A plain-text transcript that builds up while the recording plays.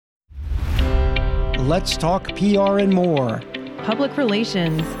Let's talk PR and more. Public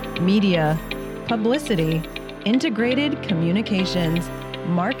relations, media, publicity, integrated communications,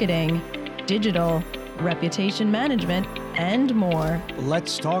 marketing, digital, reputation management, and more.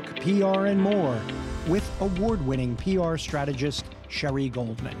 Let's talk PR and more with award-winning PR strategist Sherry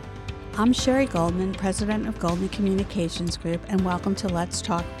Goldman. I'm Sherry Goldman, president of Goldman Communications Group, and welcome to Let's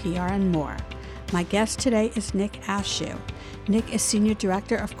Talk PR and More. My guest today is Nick Ashooh. Nick is Senior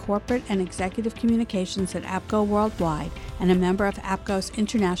Director of Corporate and Executive Communications at APCO Worldwide and a member of APCO's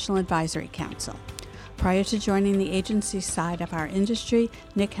International Advisory Council. Prior to joining the agency side of our industry,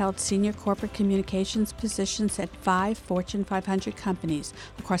 Nick held senior corporate communications positions at 5 Fortune 500 companies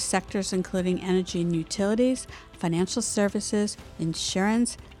across sectors including energy and utilities, financial services,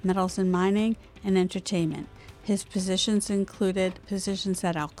 insurance, metals and mining, and entertainment. His positions included positions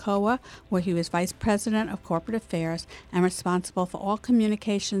at Alcoa, where he was Vice President of Corporate Affairs and responsible for all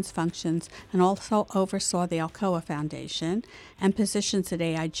communications functions and also oversaw the Alcoa Foundation, and positions at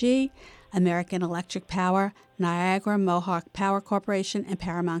AIG, American Electric Power, Niagara Mohawk Power Corporation, and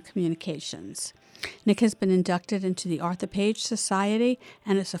Paramount Communications. Nick has been inducted into the Arthur Page Society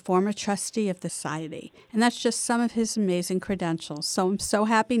and is a former trustee of the Society. And that's just some of his amazing credentials. So I'm so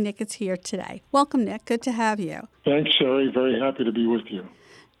happy Nick is here today. Welcome, Nick. Good to have you. Thanks, Sherry. Very happy to be with you.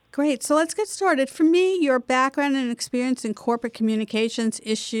 Great. So let's get started. For me, your background and experience in corporate communications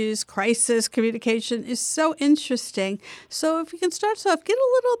issues, crisis communication is so interesting. So if you can start us off, get a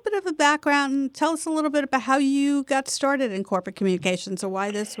little bit of a background and tell us a little bit about how you got started in corporate communications or why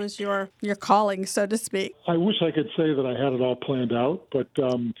this was your calling, so to speak. I wish I could say that I had it all planned out, but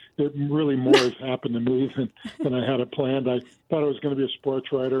it really more has happened to me than I had it planned. I thought I was going to be a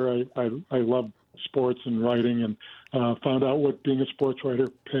sports writer. I love sports and writing, and found out what being a sports writer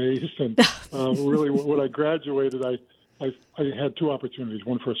pays. And really, when I graduated, I had two opportunities.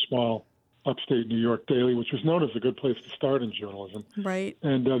 One for a small upstate New York daily, which was known as a good place to start in journalism. Right.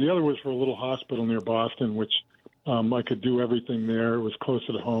 And the other was for a little hospital near Boston, which I could do everything there. It was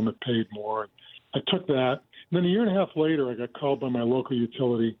closer to home. It paid more. I took that. And then a year and a half later, I got called by my local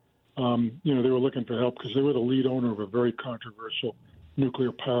utility. They were looking for help because they were the lead owner of a very controversial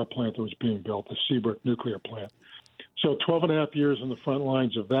nuclear power plant that was being built, the Seabrook nuclear plant. So 12 and a half years on the front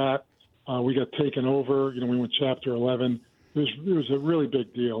lines of that. We got taken over. We went Chapter 11. It was a really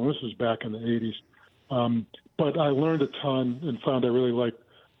big deal, and this was back in the 80s. But I learned a ton and found I really liked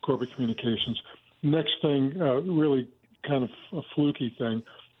corporate communications. Next thing, really kind of a fluky thing,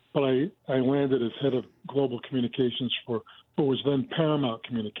 but I landed as head of global communications for what was then Paramount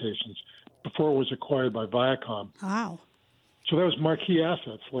Communications, before it was acquired by Viacom. Wow. So that was marquee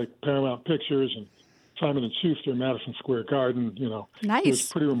assets like Paramount Pictures and Simon & Schuster, Madison Square Garden. Nice. It was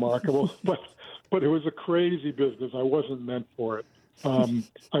pretty remarkable, but it was a crazy business. I wasn't meant for it.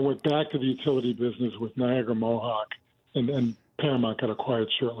 I went back to the utility business with Niagara Mohawk, and Paramount got acquired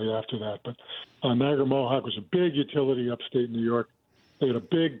shortly after that. But Niagara Mohawk was a big utility upstate New York. They had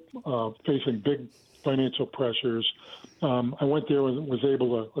facing big financial pressures. I went there and was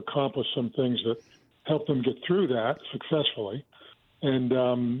able to accomplish some things that helped them get through that successfully.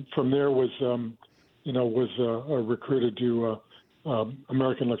 And from there was recruited to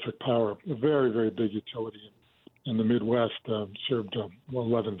American Electric Power, a very, very big utility in the Midwest, served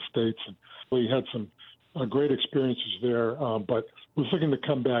 11 states. And we had some great experiences there, but was looking to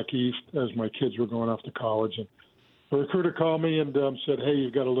come back east as my kids were going off to college. And a recruiter called me and said, hey,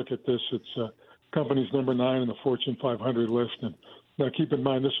 you've got to look at this. It's company's number 9 in the Fortune 500 list. And now keep in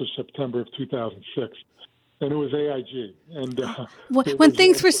mind, this was September of 2006. And it was AIG. And when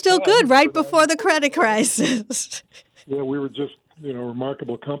things were still good, right before the credit crisis. Yeah, we were just, a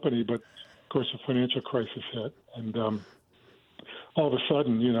remarkable company, but of course the financial crisis hit. And all of a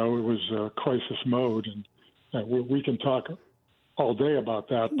sudden, it was crisis mode. And we can talk all day about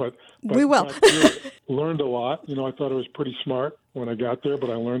that, but we will. Learned a lot. I thought I was pretty smart when I got there, but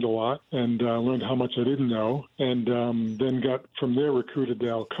I learned a lot and learned how much I didn't know. And then got from there recruited to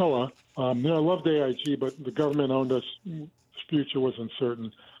Alcoa. I loved AIG, but the government owned us. Its future was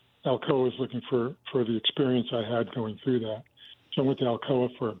uncertain. Alcoa was looking for the experience I had going through that. So I went to Alcoa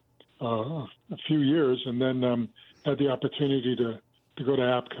for a few years, and then had the opportunity to go to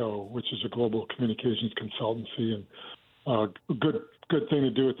APCO, which is a global communications consultancy, and a good thing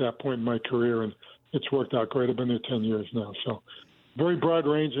to do at that point in my career, and it's worked out great. I've been there 10 years now, so very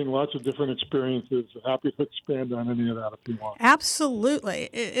broad-ranging, lots of different experiences. Happy to expand on any of that if you want. Absolutely.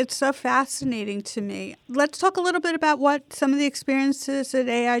 It's so fascinating to me. Let's talk a little bit about what some of the experiences at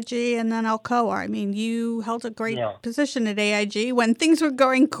AIG and then Alcoa. I mean, you held a great position at AIG when things were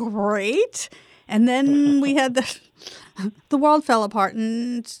going great, and then we had the world fell apart,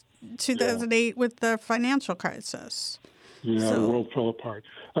 and 2008 with the financial crisis. Yeah, the world fell apart.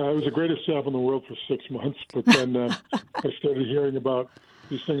 It was the greatest job in the world for 6 months, but then I started hearing about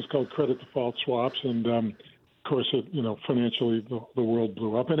these things called credit default swaps, and of course, financially, the world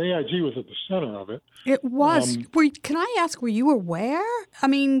blew up, and AIG was at the center of it. It was. Can I ask, were you aware? I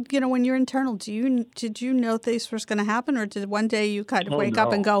mean, when you're internal, did you know this was going to happen, or did one day you kind of wake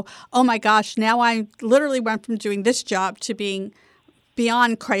up and go, "Oh my gosh, now I literally went from doing this job to being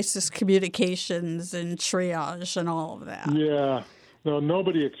beyond crisis communications and triage and all of that"? Yeah. No,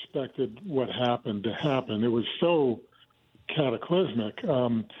 nobody expected what happened to happen. It was so cataclysmic.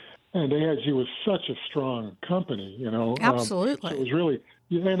 And AIG was such a strong company, Absolutely. So it was really,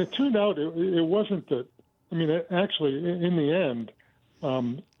 and it turned out it wasn't that. I mean, actually, in the end,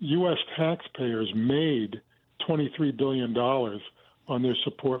 U.S. taxpayers made $23 billion on their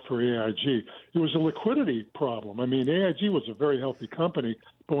support for AIG. It was a liquidity problem. I mean, AIG was a very healthy company,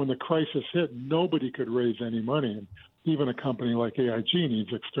 but when the crisis hit, nobody could raise any money. And even a company like AIG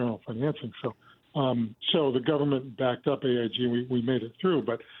needs external financing. So the government backed up AIG. We made it through.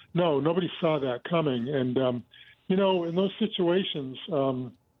 But no, nobody saw that coming. And, in those situations,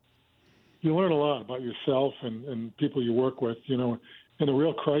 you learn a lot about yourself and people you work with. In a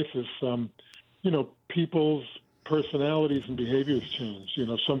real crisis, people's personalities and behaviors change,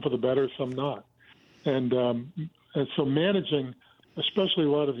 some for the better, some not. And so managing, especially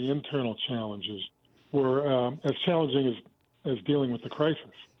a lot of the internal challenges, were as challenging as dealing with the crisis.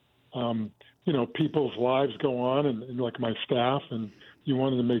 People's lives go on, and like my staff, and you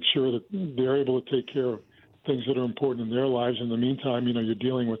wanted to make sure that they're able to take care of things that are important in their lives. In the meantime, you're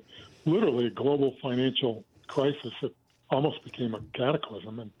dealing with literally a global financial crisis that almost became a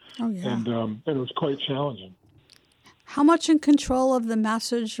cataclysm, and it was quite challenging. How much in control of the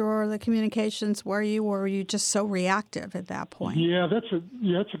message or the communications were you, or were you just so reactive at that point? Yeah, that's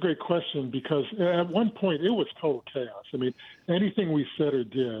a great question, because at one point it was total chaos. I mean, anything we said or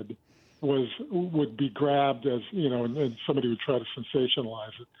did would be grabbed as, and somebody would try to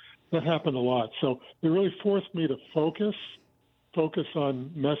sensationalize it. That happened a lot. So it really forced me to focus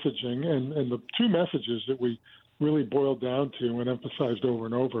on messaging. And the two messages that we really boiled down to and emphasized over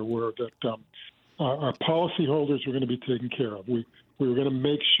and over were that our policyholders were going to be taken care of. We were going to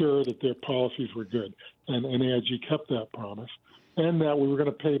make sure that their policies were good. And AIG kept that promise. And that we were going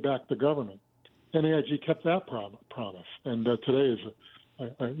to pay back the government. And AIG kept that promise. And today is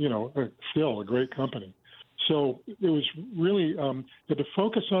still a great company. So it was really to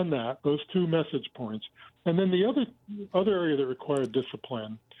focus on those two message points. And then the other area that required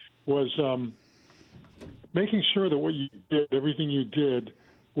discipline was making sure that what you did, everything you did,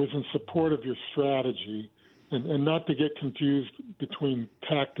 was in support of your strategy, and not to get confused between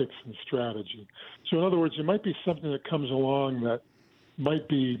tactics and strategy. So in other words, it might be something that comes along that might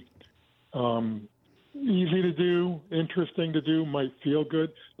be easy to do, interesting to do, might feel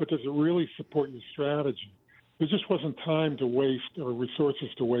good, but does it really support your strategy? There just wasn't time to waste or resources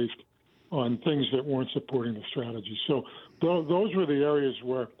to waste on things that weren't supporting the strategy. So those were the areas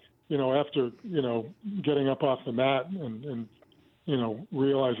where, after, getting up off the mat and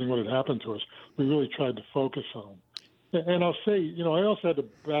realizing what had happened to us, we really tried to focus on. And I'll say, I also had to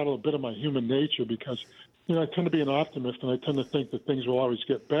battle a bit of my human nature because, I tend to be an optimist, and I tend to think that things will always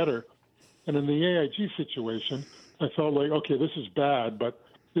get better. And in the AIG situation, I felt like, okay, this is bad, but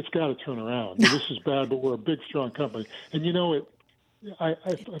it's got to turn around. This is bad, but we're a big, strong company. And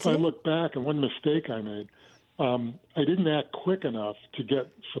if I look back at one mistake I made, I didn't act quick enough to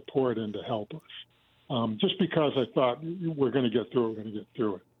get support and to help us. Just because I thought we're going to get through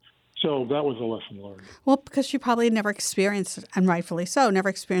it. So that was a lesson learned. Well, because you probably never experienced, and rightfully so, never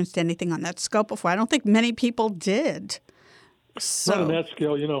experienced anything on that scope before. I don't think many people did. So, not on that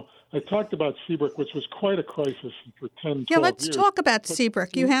scale, I talked about Seabrook, which was quite a crisis for 10, 12 years. Yeah, let's talk about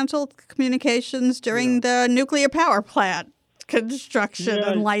Seabrook. You handled communications during the nuclear power plant construction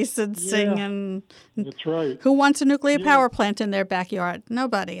and licensing. And that's right. Who wants a nuclear power plant in their backyard?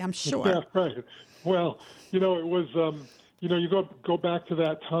 Nobody, I'm sure. Yeah, right. Well, it was, you go back to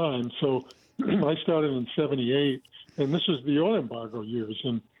that time. So I started in 1978, and this was the oil embargo years.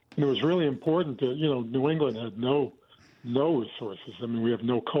 And it was really important that, New England had no resources. I mean, we have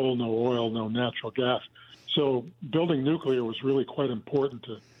no coal, no oil, no natural gas. So building nuclear was really quite important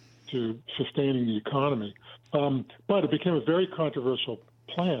to sustaining the economy. But it became a very controversial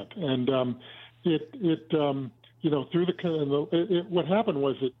plant, and what happened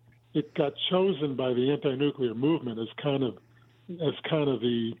was it got chosen by the anti-nuclear movement as kind of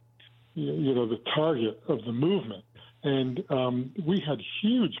the the target of the movement, and we had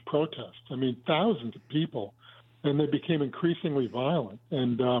huge protests. I mean, thousands of people and they became increasingly violent.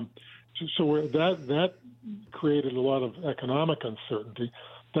 And that created a lot of economic uncertainty.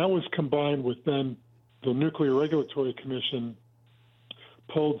 That was combined with then the Nuclear Regulatory Commission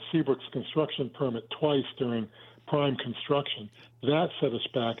pulled Seabrook's construction permit twice during prime construction. That set us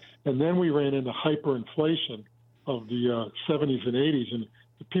back. And then we ran into hyperinflation of the 70s and 80s. And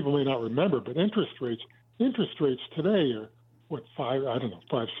people may not remember, but interest rates today are,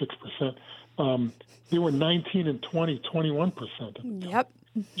 5-6%. They were 19 and 21%. Yep.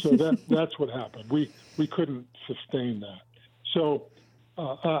 So that's what happened. We couldn't sustain that. So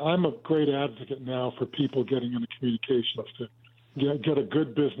I'm a great advocate now for people getting into communications to get a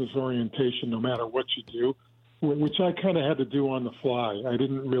good business orientation no matter what you do, which I kind of had to do on the fly. I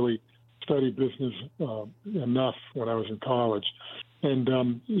didn't really study business enough when I was in college. And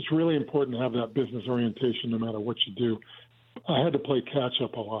it's really important to have that business orientation no matter what you do. I had to play catch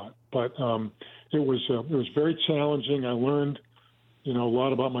up a lot, but it was very challenging. I learned, a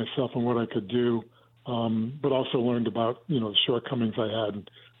lot about myself and what I could do, but also learned about, the shortcomings I had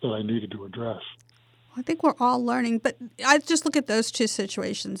that I needed to address. I think we're all learning, but I just look at those two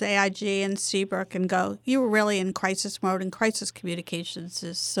situations, AIG and Seabrook, and go, you were really in crisis mode, and crisis communications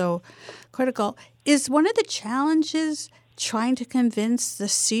is so critical. Is one of the challenges trying to convince the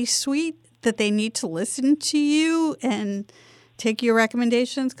C-suite that they need to listen to you and take your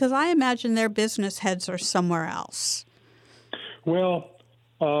recommendations? Because I imagine their business heads are somewhere else. Well,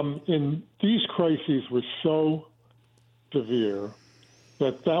 in these crises were so severe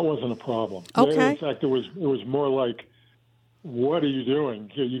that wasn't a problem. Okay. In fact, it was more like, what are you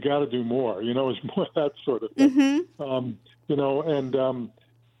doing? You got to do more. It was more that sort of thing. Mm-hmm.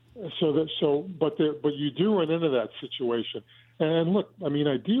 But you do run into that situation. And look,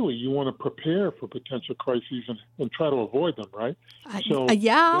 ideally, you want to prepare for potential crises and try to avoid them, right?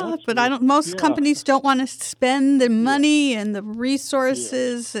 But most companies don't want to spend the money and the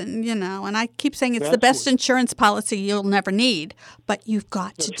resources, and and I keep saying it's the best insurance policy you'll never need, but you've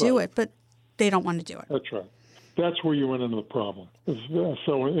got to do it. But they don't want to do it. That's right. That's where you run into the problem.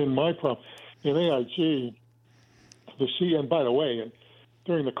 So in AIG, and by the way,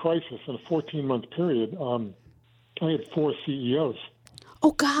 during the crisis, in a 14-month period, I had 4 CEOs.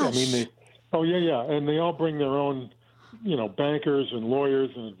 Oh, gosh. And they all bring their own, bankers and lawyers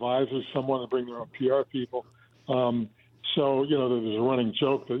and advisors. Some want to bring their own PR people. So, there's a running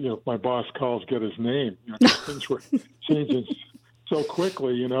joke that, if my boss calls, get his name. Things were changing so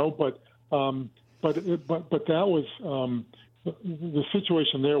quickly, but that was the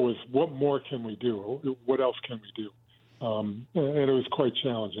situation there was, what more can we do? What else can we do? And it was quite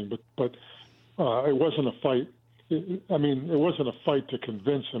challenging, but it wasn't a fight. It wasn't a fight to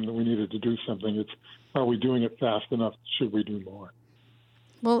convince them that we needed to do something. It's, are we doing it fast enough? Should we do more?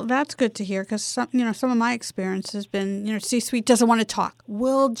 Well, that's good to hear, because some of my experience has been, C-suite doesn't want to talk.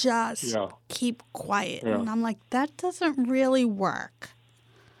 We'll just keep quiet. Yeah. And I'm like, that doesn't really work.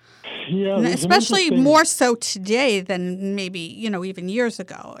 Yeah, especially more so today than maybe, even years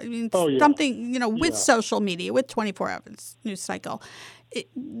ago. With social media, with 24-hour news cycle,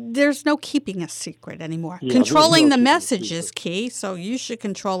 there's no keeping a secret anymore. Yeah, controlling the message is key, so you should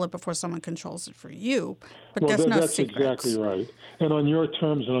control it before someone controls it for you. But there's no secrets. That's exactly right. And on your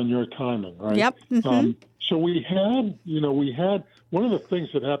terms and on your timing, right? Yep. Mm-hmm. So we had one of the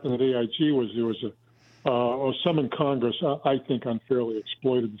things that happened at AIG was there was some in Congress, I think, unfairly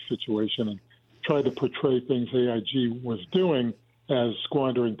exploited the situation and tried to portray things AIG was doing as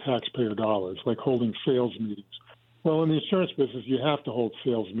squandering taxpayer dollars, like holding sales meetings. Well, in the insurance business, you have to hold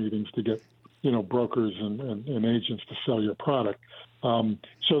sales meetings to get, brokers and agents to sell your product.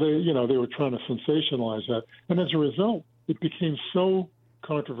 So they were trying to sensationalize that. And as a result, it became so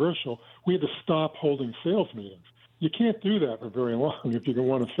controversial, we had to stop holding sales meetings. You can't do that for very long if you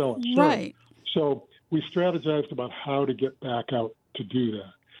want to sell insurance. Right. So we strategized about how to get back out to do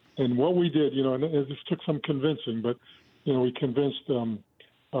that. And what we did, and this took some convincing, but, we convinced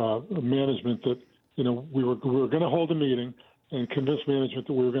management that, we were going to hold a meeting and convince management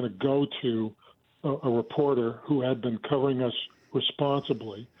that we were going to go to a reporter who had been covering us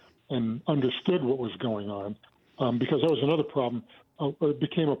responsibly and understood what was going on, because that was another problem. It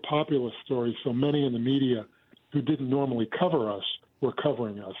became a populist story, so many in the media who didn't normally cover us were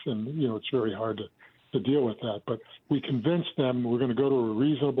covering us, and it's very hard to deal with that. But we convinced them we're going to go to a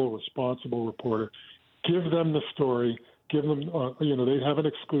reasonable, responsible reporter, give them the story, give them, they'd have an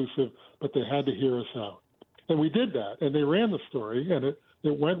exclusive, but they had to hear us out. And we did that, and they ran the story, and it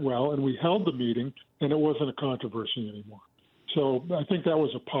went well, and we held the meeting, and it wasn't a controversy anymore. So I think that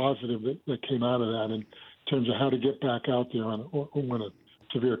was a positive that came out of that in terms of how to get back out there when a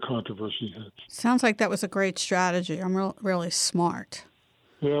severe controversy hits. Sounds like that was a great strategy. I'm really smart.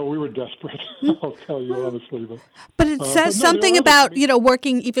 Yeah, we were desperate, I'll tell you honestly. But it says something about, I mean,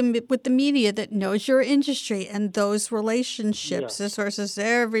 working even with the media that knows your industry and those relationships versus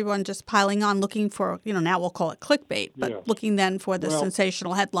everyone just piling on looking for, now we'll call it clickbait, but looking then for the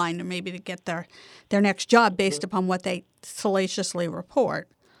sensational headline or maybe to get their next job based upon what they salaciously report.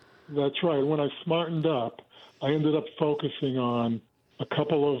 That's right. When I smartened up, I ended up focusing on a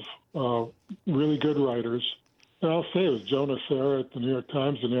couple of really good writers. And I'll say it was Joe Nocera at the New York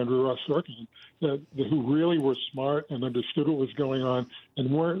Times and Andrew Ross Sorkin, who really were smart and understood what was going on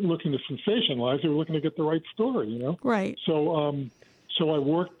and weren't looking to sensationalize. They were looking to get the right story, Right. So I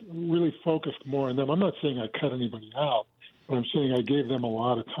worked, really focused more on them. I'm not saying I cut anybody out, but I'm saying I gave them a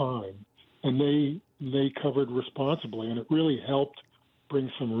lot of time. And they covered responsibly, and it really helped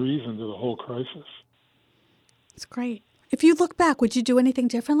bring some reason to the whole crisis. It's great. If you look back, would you do anything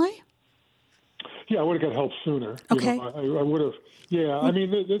differently? Yeah, I would have got help sooner. Okay. I would have. Yeah, I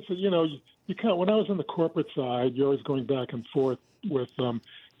mean, it's you can't. When I was on the corporate side, you're always going back and forth with,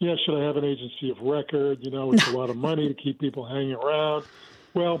 should I have an agency of record? It's a lot of money to keep people hanging around.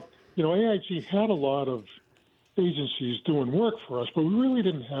 Well, AIG had a lot of agencies doing work for us, but we really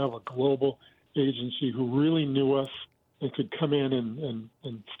didn't have a global agency who really knew us and could come in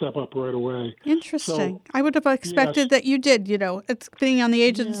and step up right away. Interesting. So, I would have expected that you did, it's being on the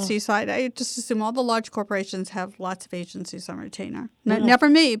agency side. I just assume all the large corporations have lots of agencies on retainer. Never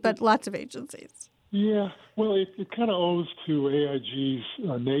me, but lots of agencies. Yeah. Well, it kind of owes to AIG's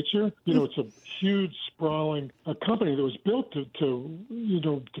nature. It's a huge, sprawling company that was built to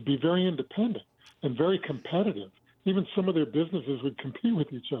be very independent and very competitive. Even some of their businesses would compete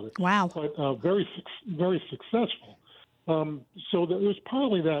with each other. Wow. But very, very successful. So there was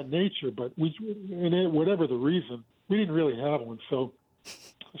partly that nature, but whatever the reason, we didn't really have one. So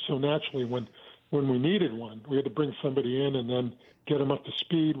naturally, when we needed one, we had to bring somebody in and then get them up to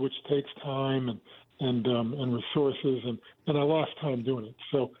speed, which takes time and resources, and I lost time doing it.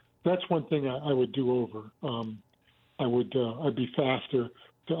 So that's one thing I would do over. I'd be faster.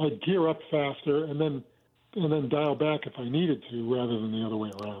 I'd gear up faster, and then dial back if I needed to, rather than the other way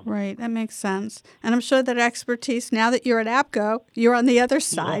around. Right, that makes sense. And I'm sure that expertise, now that you're at APCO, you're on the other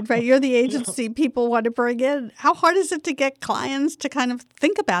side, right? You're the agency people want to bring in. How hard is it to get clients to kind of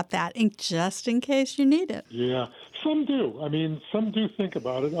think about that, just in case you need it? Yeah, some do. I mean, some do think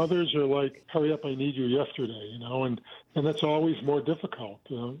about it. Others are like, hurry up, I need you yesterday, and that's always more difficult,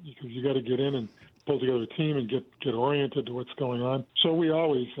 because you got to get in and pull together a team and get oriented to what's going on. So we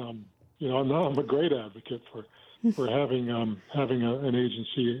always... now I'm a great advocate for having an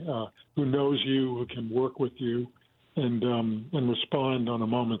agency who knows you, who can work with you, and respond on a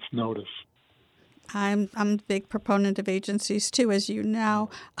moment's notice. I'm a big proponent of agencies too, as you know.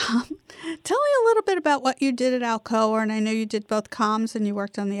 Tell me a little bit about what you did at Alcoa, and I know you did both comms and you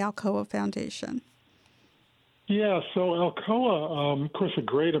worked on the Alcoa Foundation. Yeah, so Alcoa, of course, a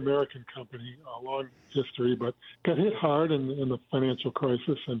great American company, a long history, but got hit hard in the financial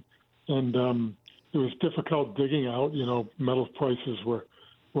crisis, and it was difficult digging out. Metal prices were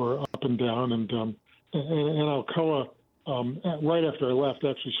up and down, and Alcoa, right after I left,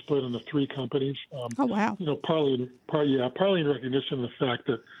 actually split into three companies. Oh wow! Partly in recognition of the fact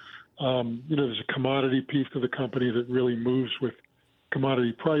that there's a commodity piece to the company that really moves with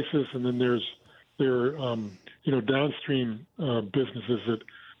commodity prices, and then there's their downstream businesses that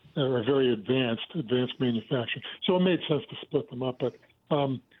are very advanced manufacturing. So it made sense to split them up, but.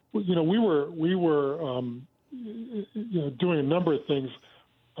 We were doing a number of things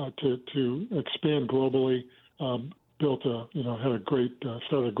to expand globally.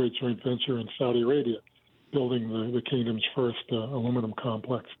 Started a great joint venture in Saudi Arabia, building the kingdom's first aluminum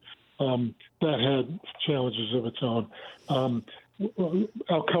complex. That had challenges of its own.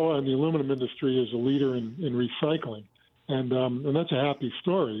 Alcoa in the aluminum industry is a leader in recycling, and that's a happy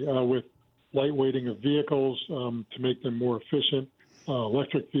story with lightweighting of vehicles to make them more efficient.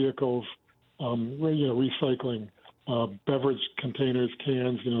 Electric vehicles, recycling beverage containers,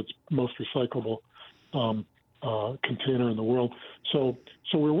 cans. It's most recyclable container in the world. So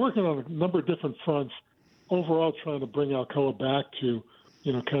we're working on a number of different fronts. Overall, trying to bring Alcoa back to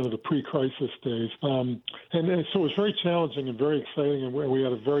kind of the pre-crisis days. And so it was very challenging and very exciting. And we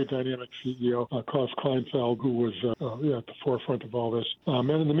had a very dynamic CEO, Klaus Kleinfeld, who was at the forefront of all this. And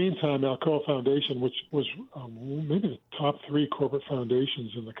in the meantime, Alcoa Foundation, which was maybe the top 3 corporate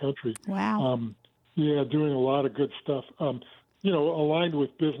foundations in the country. Wow. Doing a lot of good stuff, aligned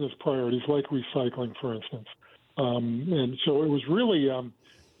with business priorities like recycling, for instance. And so it was really,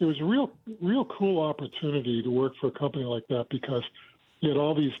 it was a real cool opportunity to work for a company like that because you had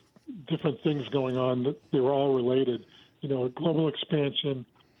all these different things going on that they were all related. Global expansion,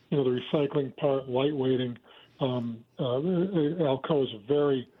 the recycling part, lightweighting. Alcoa is a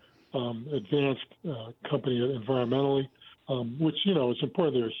very advanced company environmentally, which, is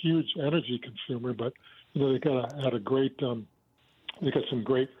important. They're a huge energy consumer, but, they had a great, they got some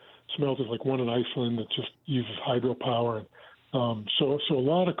great smelters, like one in Iceland that just uses hydropower. And so a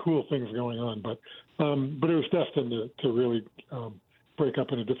lot of cool things going on, but it was destined to really break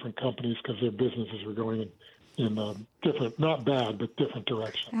up into different companies because their businesses were going in different, not bad, but different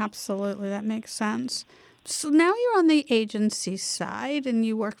directions. Absolutely. That makes sense. So now you're on the agency side and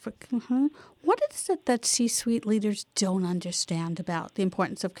you work for, what is it that C-suite leaders don't understand about the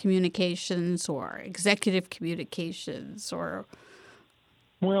importance of communications or executive communications or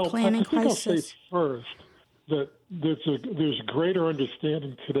planning crisis? I'll say first that there's greater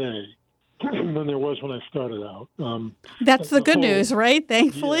understanding today than there was when I started out. That's the good news, right?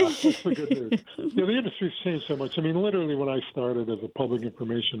 Thankfully. Yeah, that's the good news. The industry's changed so much. I mean, literally when I started as a public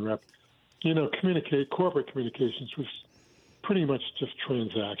information rep, corporate communications was pretty much just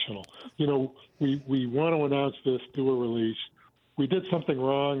transactional. We want to announce this, do a release. We did something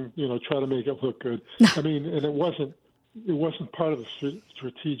wrong, try to make it look good. I mean, and it wasn't part of the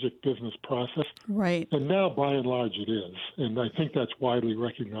strategic business process. Right. And now, by and large, it is. And I think that's widely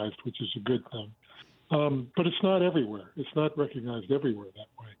recognized, which is a good thing. But it's not everywhere. It's not recognized everywhere that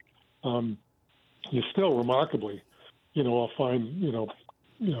way. You still, remarkably, I'll find,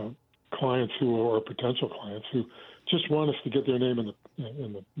 clients or potential clients who just want us to get their name in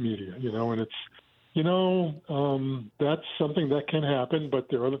the media, and it's, that's something that can happen, but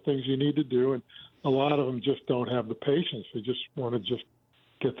there are other things you need to do, and a lot of them just don't have the patience. They just want to just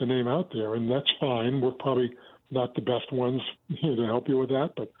get the name out there, and that's fine. We're probably not the best ones to help you with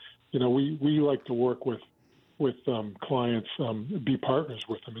that, but, we like to work with clients, be partners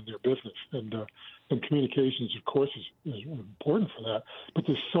with them in their business, and communications, of course, is important for that. But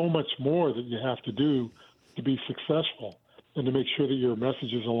there's so much more that you have to do to be successful, and to make sure that your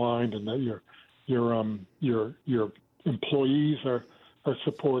message is aligned, and that your employees are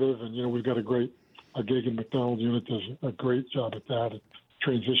supportive. And we've got our gig and McDonald's unit does a great job at that.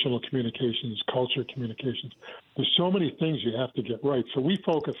 Transitional communications, culture communications. There's so many things you have to get right. So we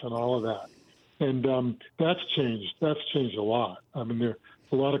focus on all of that. And that's changed. That's changed a lot. I mean,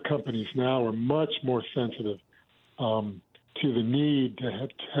 a lot of companies now are much more sensitive to the need to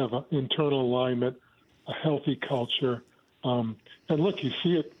have an internal alignment, a healthy culture. And look, you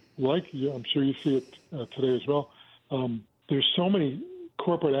see it, I'm sure you see it today as well. There's so many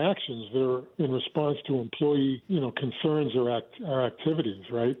corporate actions that are in response to employee, concerns or activities,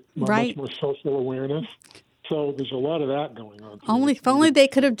 right? Right. Much more social awareness. So there's a lot of that going on. If only they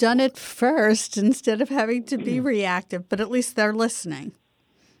could have done it first instead of having to be reactive, but at least they're listening.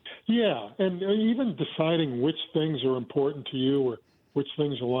 Yeah, and even deciding which things are important to you or which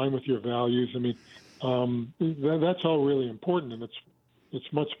things align with your values. I mean, that's all really important, and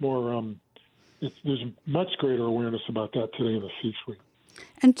it's much more. There's much greater awareness about that today in the C-suite.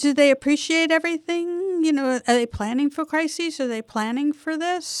 And do they appreciate everything? Are they planning for crises? Are they planning for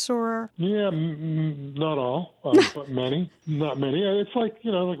this? Or yeah, not all, but many. Not many. It's like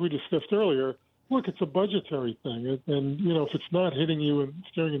like we discussed earlier. Look, it's a budgetary thing, and if it's not hitting you and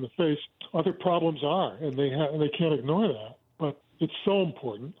staring in the face, other problems are, and they can't ignore that. But it's so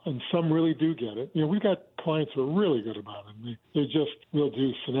important, and some really do get it. We've got clients who are really good about it. We'll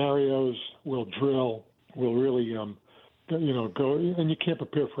do scenarios, we'll drill, we'll really go, and you can't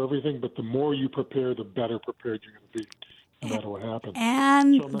prepare for everything, but the more you prepare, the better prepared you're going to be, no matter what happens.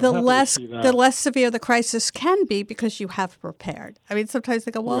 And so the less severe the crisis can be because you have prepared. I mean, sometimes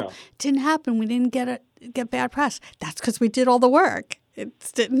they go, it didn't happen. We didn't get bad press. That's because we did all the work.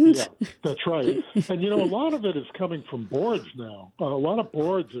 It didn't. Yeah, that's right. And, a lot of it is coming from boards now. A lot of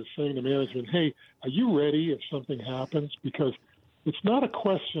boards are saying to management, hey, are you ready if something happens? Because it's not a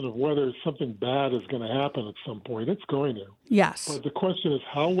question of whether something bad is going to happen at some point. It's going to. Yes. But the question is,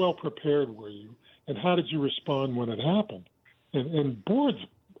 how well prepared were you, and how did you respond when it happened? And boards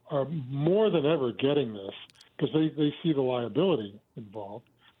are more than ever getting this because they see the liability involved.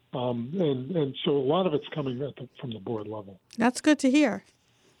 And so a lot of it's coming from the board level. That's good to hear.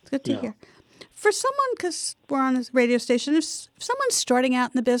 It's good to hear. For someone, because we're on a radio station, if someone's starting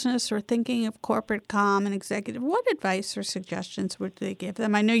out in the business or thinking of corporate comm and executive, what advice or suggestions would they give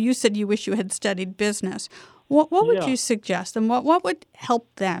them? I know you said you wish you had studied business. What would you suggest, and what would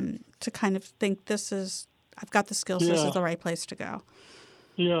help them to kind of think I've got the skills, this is the right place to go?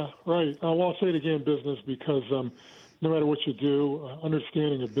 Yeah, right. Well, I'll say it again, business, because no matter what you do,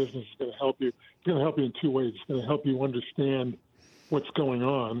 understanding of business is going to help you. It's going to help you in two ways. It's going to help you understand what's going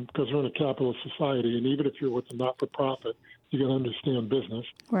on, because we're in a capitalist society, and even if you're with a not-for-profit, you can understand business.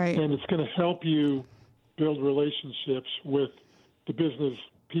 Right. And it's going to help you build relationships with the business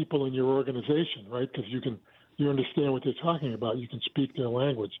people in your organization, right? Because you understand what they're talking about. You can speak their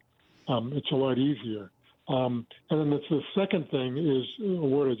language. It's a lot easier. And then the second thing is a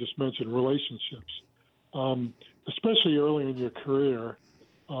word I just mentioned, relationships. Especially early in your career,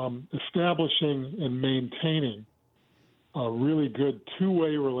 establishing and maintaining really good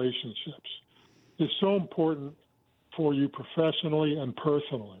two-way relationships is so important for you professionally and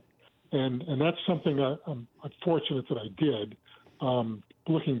personally. And that's something I'm fortunate that I did.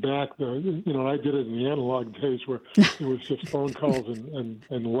 Looking back, I did it in the analog days where it was just phone calls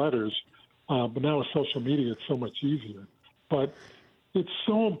and letters. But now with social media, it's so much easier. But it's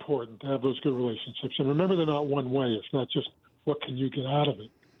so important to have those good relationships. And remember, they're not one way. It's not just what can you get out of it.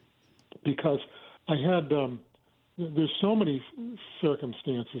 Because I had, there's so many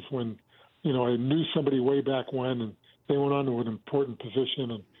circumstances when, I knew somebody way back when and they went on to an important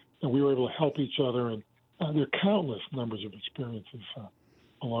position and we were able to help each other. And there are countless numbers of experiences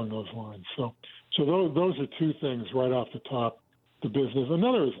along those lines. So those are two things right off the top, the business.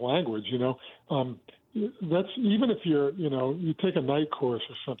 Another is language, that's even if you're, you take a night course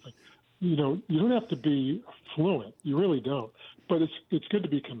or something, you don't have to be fluent. You really don't. But it's good to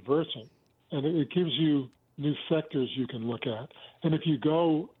be conversant, and it gives you new sectors you can look at. And if you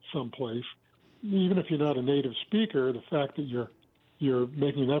go someplace, even if you're not a native speaker, the fact that you're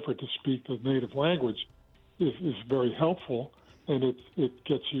making an effort to speak the native language is very helpful, and it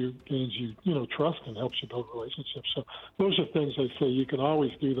gains you trust and helps you build relationships. So those are things I say you can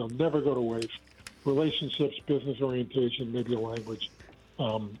always do. They'll never go to waste. Relationships, business orientation, maybe a language,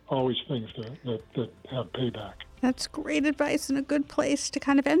 always things that have payback. That's great advice and a good place to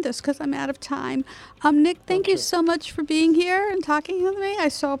kind of end this because I'm out of time. Nick, thank you so much for being here and talking with me. I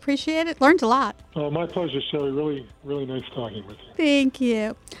so appreciate it. Learned a lot. My pleasure, Sherry. Really, really nice talking with you. Thank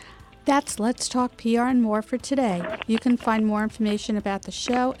you. That's Let's Talk PR and More for today. You can find more information about the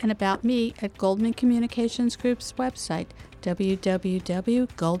show and about me at Goldman Communications Group's website,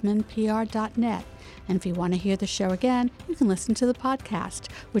 www.goldmanpr.net. And if you want to hear the show again, you can listen to the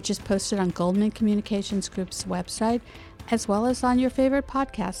podcast, which is posted on Goldman Communications Group's website, as well as on your favorite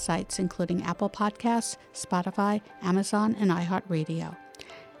podcast sites, including Apple Podcasts, Spotify, Amazon, and iHeartRadio.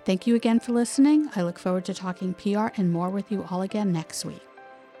 Thank you again for listening. I look forward to talking PR and more with you all again next week.